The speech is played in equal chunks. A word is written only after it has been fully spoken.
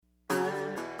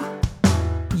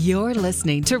You're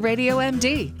listening to Radio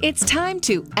MD. It's time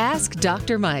to Ask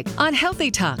Dr. Mike on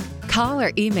Healthy Talk. Call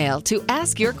or email to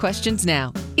ask your questions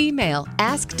now. Email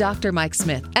Ask Dr. Mike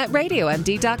Smith at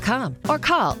radiomd.com or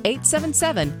call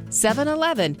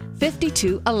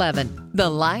 877-711-5211. The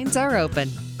lines are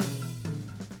open.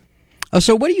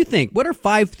 So what do you think? What are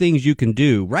 5 things you can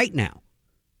do right now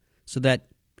so that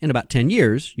in about 10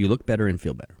 years you look better and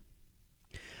feel better?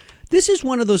 This is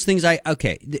one of those things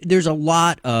there's a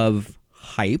lot of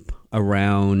hype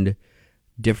around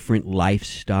different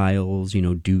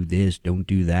lifestyles, do this, don't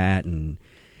do that. And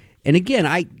again,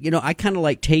 I kind of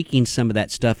like taking some of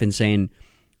that stuff and saying,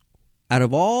 out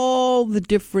of all the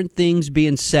different things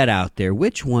being said out there,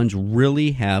 which ones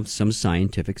really have some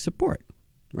scientific support,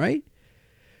 right?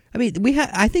 I mean,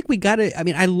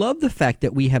 I love the fact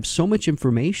that we have so much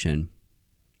information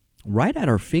right at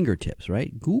our fingertips,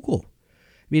 right? Google.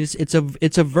 I mean,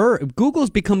 it's a verb. Google's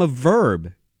become a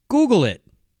verb. Google it.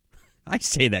 I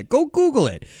say that. Go Google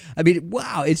it. I mean,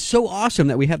 wow, it's so awesome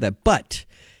that we have that. But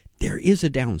there is a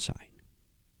downside.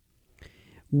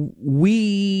 Let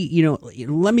me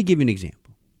give you an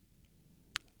example.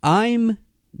 I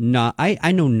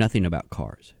know nothing about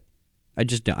cars. I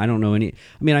don't know any.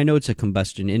 I mean, I know it's a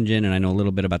combustion engine, and I know a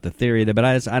little bit about the theory of it, but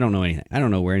I don't know anything. I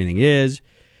don't know where anything is.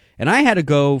 And I had to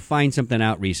go find something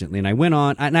out recently, and I went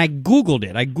on, and I Googled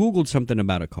it. I Googled something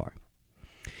about a car.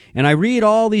 And I read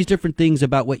all these different things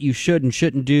about what you should and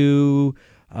shouldn't do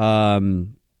for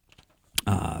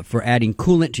adding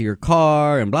coolant to your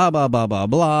car and blah, blah, blah, blah,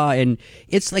 blah. And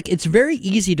it's very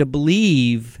easy to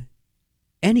believe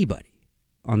anybody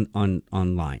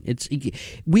online.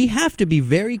 We have to be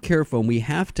very careful, and we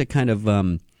have to kind of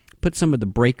put some of the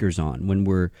breakers on when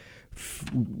we're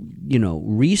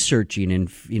researching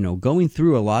and going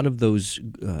through a lot of those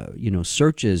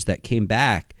searches that came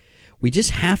back. We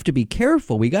just have to be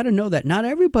careful. We got to know that not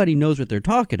everybody knows what they're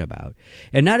talking about,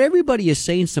 and not everybody is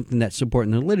saying something that's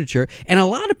supporting the literature. And a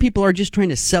lot of people are just trying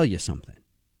to sell you something,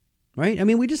 right? I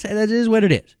mean, that is what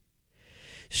it is.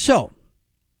 So,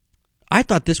 I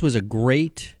thought this was a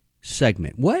great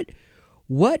segment. What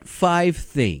 5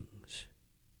 things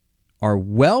are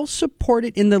well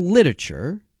supported in the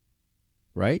literature,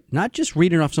 right? Not just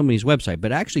reading off somebody's website,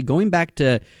 but actually going back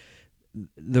to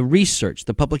the research,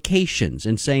 the publications,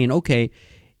 and saying, okay,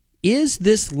 is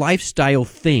this lifestyle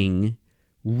thing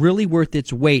really worth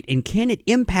its weight, and can it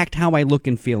impact how I look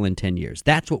and feel in 10 years?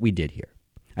 That's what we did here.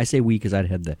 I say we because I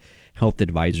had the health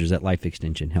advisors at Life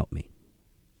Extension help me.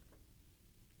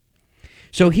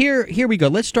 So here we go.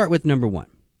 Let's start with number 1.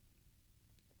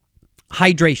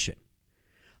 Hydration.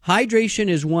 Hydration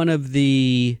is one of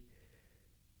the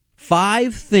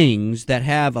 5 things that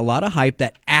have a lot of hype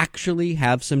that actually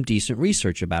have some decent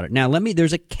research about it. Now,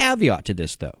 there's a caveat to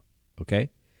this, though,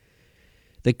 okay?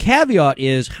 The caveat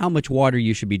is how much water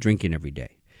you should be drinking every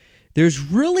day. There's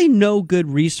really no good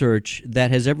research that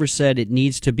has ever said it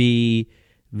needs to be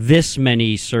this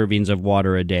many servings of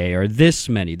water a day or this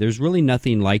many. There's really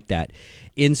nothing like that.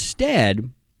 Instead,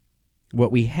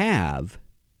 what we have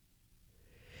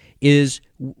is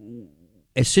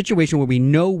a situation where we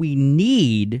know we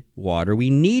need water, we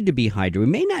need to be hydrated. We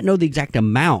may not know the exact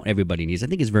amount everybody needs. I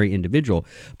think it's very individual.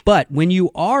 But when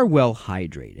you are well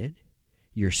hydrated,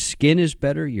 your skin is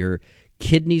better, your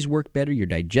kidneys work better, your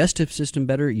digestive system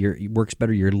works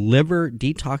better, your liver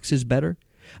detoxes better.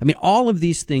 I mean, all of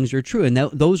these things are true, and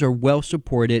those are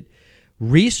well-supported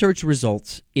research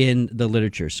results in the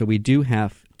literature. So we do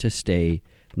have to stay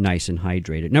nice and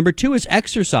hydrated. Number 2 is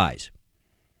exercise.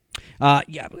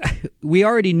 We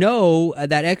already know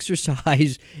that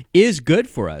exercise is good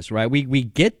for us, right? We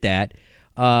get that.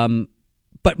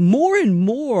 But more and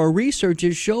more research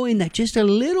is showing that just a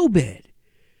little bit.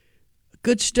 A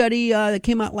good study that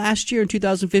came out last year in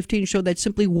 2015 showed that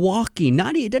simply walking,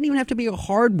 it doesn't even have to be a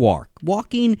hard walk,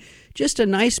 walking just a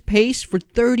nice pace for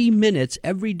 30 minutes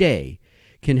every day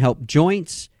can help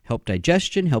joints, help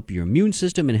digestion, help your immune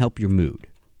system, and help your mood.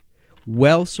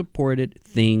 Well-supported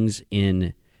things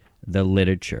in the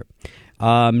literature.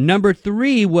 Number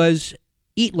 3 was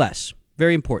eat less.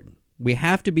 Very important. We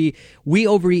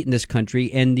overeat in this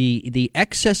country, and the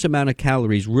excess amount of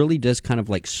calories really does kind of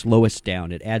like slow us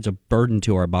down. It adds a burden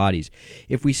to our bodies.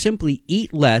 If we simply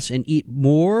eat less and eat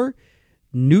more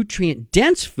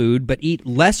nutrient-dense food, but eat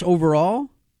less overall,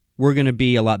 we're going to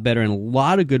be a lot better, and a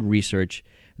lot of good research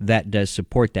that does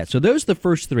support that. So those are the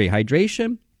first 3: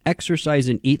 hydration, exercise,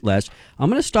 and eat less.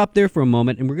 I'm going to stop there for a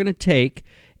moment, and we're going to take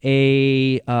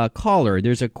a caller.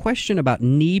 There's a question about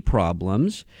knee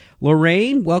problems.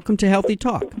 Lorraine, welcome to Healthy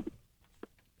Talk.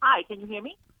 Hi, can you hear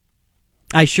me?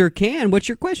 I sure can. What's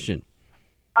your question?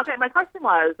 Okay, my question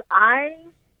was, I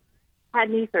had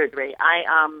knee surgery.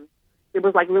 It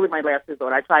was like really my last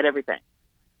resort. I tried everything,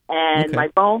 and my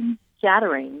bone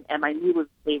shattering, and my knee was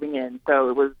caving in. So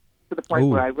it was to the point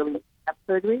where I really had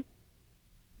surgery.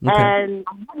 Okay. And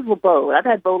I'm a bow. I've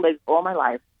had bow legs all my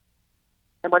life.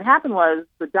 And what happened was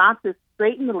the doctor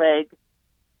straightened the leg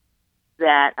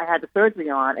that I had the surgery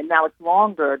on, and now it's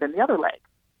longer than the other leg.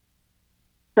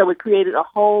 So it created a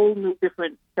whole new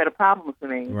different set of problems for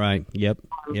me. Right. Yep.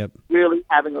 Really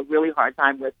having a really hard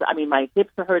time with. I mean, my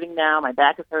hips are hurting now. My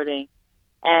back is hurting.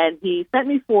 And he sent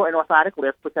me for an orthotic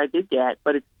lift, which I did get,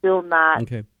 but it's still not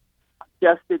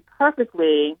adjusted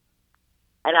perfectly.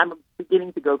 And I'm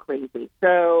beginning to go crazy.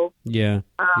 So And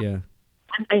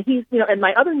he's, and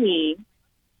my other knee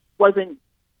wasn't,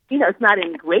 it's not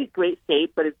in great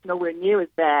shape, but it's nowhere near as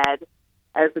bad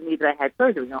as the knee that I had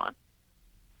surgery on.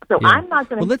 So I'm not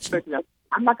going to.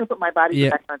 I'm not going to put my body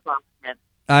back on top again.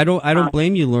 I don't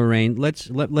blame you, Lorraine. Let's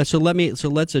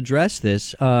address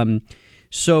this.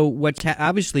 So what's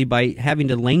obviously by having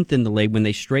to lengthen the leg when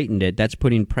they straightened it, that's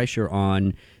putting pressure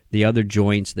on the other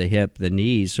joints, the hip, the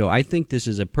knees. So I think this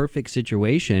is a perfect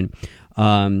situation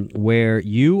where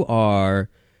you are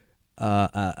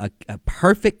a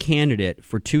perfect candidate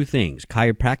for two things: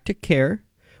 chiropractic care,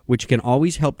 which can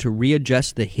always help to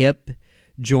readjust the hip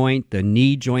joint, the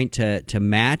knee joint to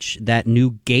match that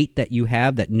new gait that you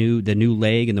have, the new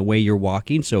leg and the way you're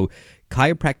walking. So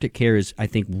chiropractic care is, I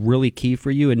think, really key for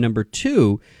you. And number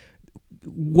two,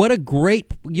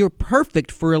 you're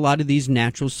perfect for a lot of these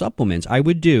natural supplements. I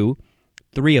would do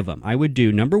 3 of them. I would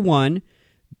do, number 1,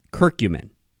 curcumin,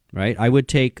 right? I would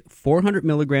take 400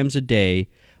 milligrams a day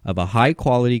of a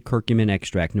high-quality curcumin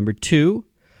extract. Number 2,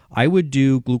 I would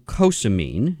do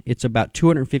glucosamine. It's about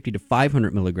 250 to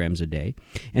 500 milligrams a day.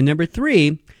 And number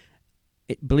 3,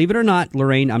 believe it or not,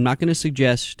 Lorraine, I'm not going to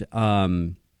suggest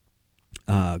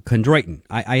chondroitin.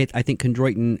 I think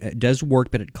chondroitin does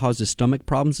work, but it causes stomach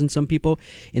problems in some people.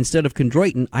 Instead of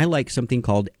chondroitin, I like something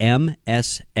called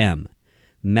MSM,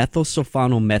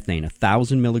 methylsulfonomethane,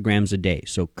 1,000 milligrams a day.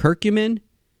 So curcumin,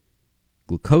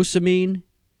 glucosamine,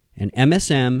 and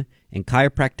MSM, and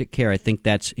chiropractic care, I think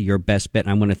that's your best bet.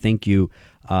 And I want to thank you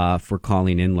for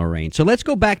calling in, Lorraine. So let's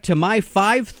go back to my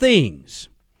 5 things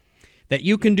that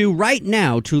you can do right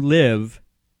now to live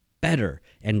better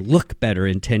and look better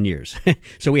in 10 years.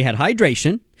 So we had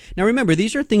hydration. Now remember,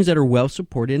 these are things that are well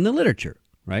supported in the literature,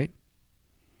 right?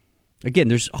 Again,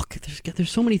 there's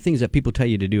so many things that people tell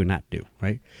you to do and not do,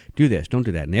 right? Do this, don't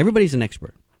do that. And everybody's an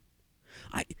expert.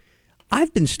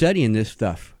 I've been studying this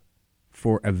stuff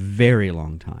for a very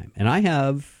long time, and I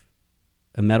have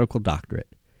a medical doctorate.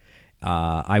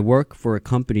 I work for a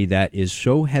company that is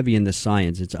so heavy in the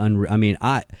science, it's unreal. I mean,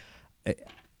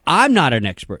 I'm not an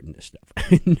expert in this stuff.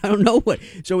 I don't know what.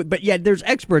 So, but yet there's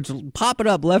experts popping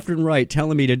up left and right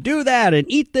telling me to do that and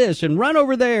eat this and run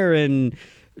over there and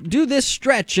do this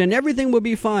stretch and everything will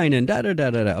be fine and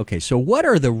da-da-da-da-da. Okay, so what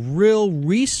are the real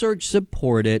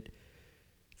research-supported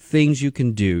things you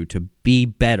can do to be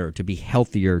better, to be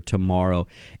healthier tomorrow?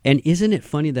 And isn't it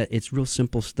funny that it's real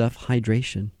simple stuff?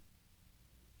 Hydration,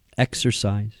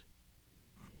 exercise,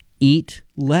 eat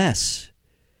less.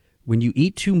 When you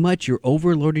eat too much, you're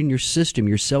overloading your system.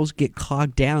 Your cells get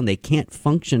clogged down. They can't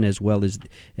function as well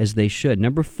as they should.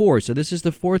 Number 4, so this is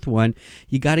the 4th one,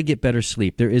 you got to get better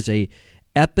sleep. There is a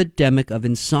epidemic of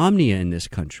insomnia in this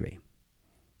country.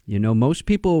 Most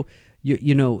people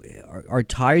are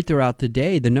tired throughout the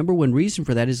day. The number 1 reason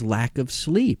for that is lack of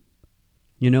sleep.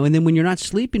 And then when you're not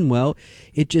sleeping well,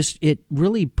 it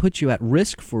really puts you at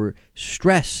risk for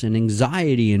stress and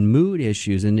anxiety and mood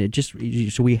issues. And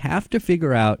so we have to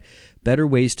figure out better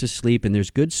ways to sleep. And there's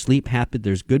good sleep habits.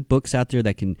 There's good books out there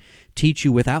that can teach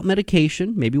you without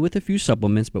medication, maybe with a few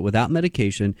supplements, but without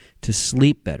medication, to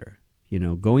sleep better.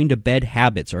 Going to bed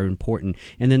habits are important.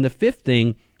 And then the 5th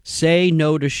thing, say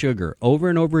no to sugar. Over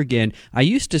and over again, I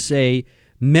used to say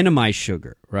minimize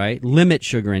sugar, right? Limit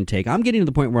sugar intake. I'm getting to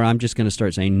the point where I'm just going to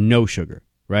start saying no sugar,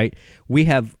 right?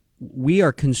 We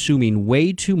are consuming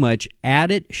way too much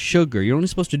added sugar. You're only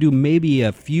supposed to do maybe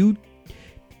a few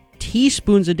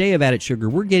teaspoons a day of added sugar.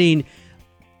 We're getting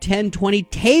 10, 20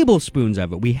 tablespoons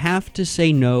of it. We have to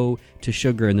say no to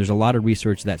sugar, and there's a lot of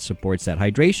research that supports that.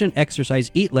 Hydration,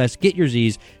 exercise, eat less, get your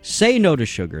Z's, say no to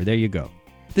sugar. There you go.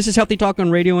 This is Healthy Talk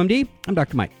on Radio MD. I'm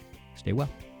Dr. Mike. Stay well.